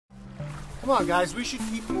Come on, guys, we should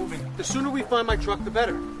keep moving. The sooner we find my truck, the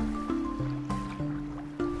better.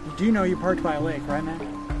 You do know you parked by a lake, right, man?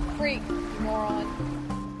 Freak, you moron.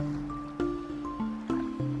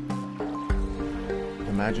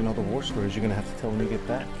 Imagine all the war stories you're gonna have to tell when you get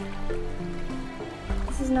back.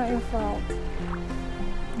 This is not your fault.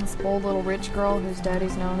 This bold little rich girl whose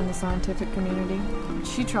daddy's known in the scientific community.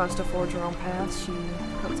 She tries to forge her own path. She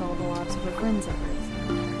puts all the lives of her friends at risk.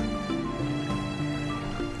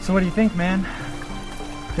 So what do you think, man?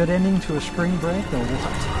 Good ending to a spring break or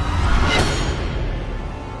what?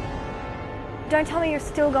 Don't tell me you're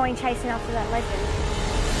still going chasing after that legend.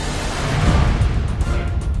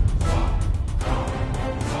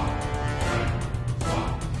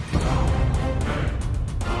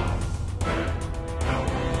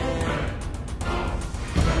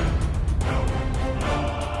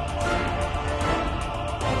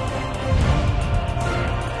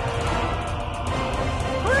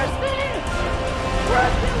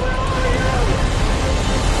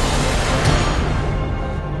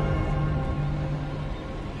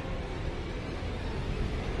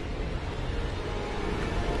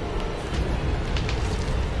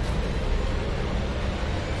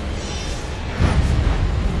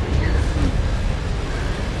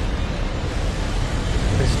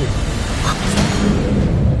 Let's do it.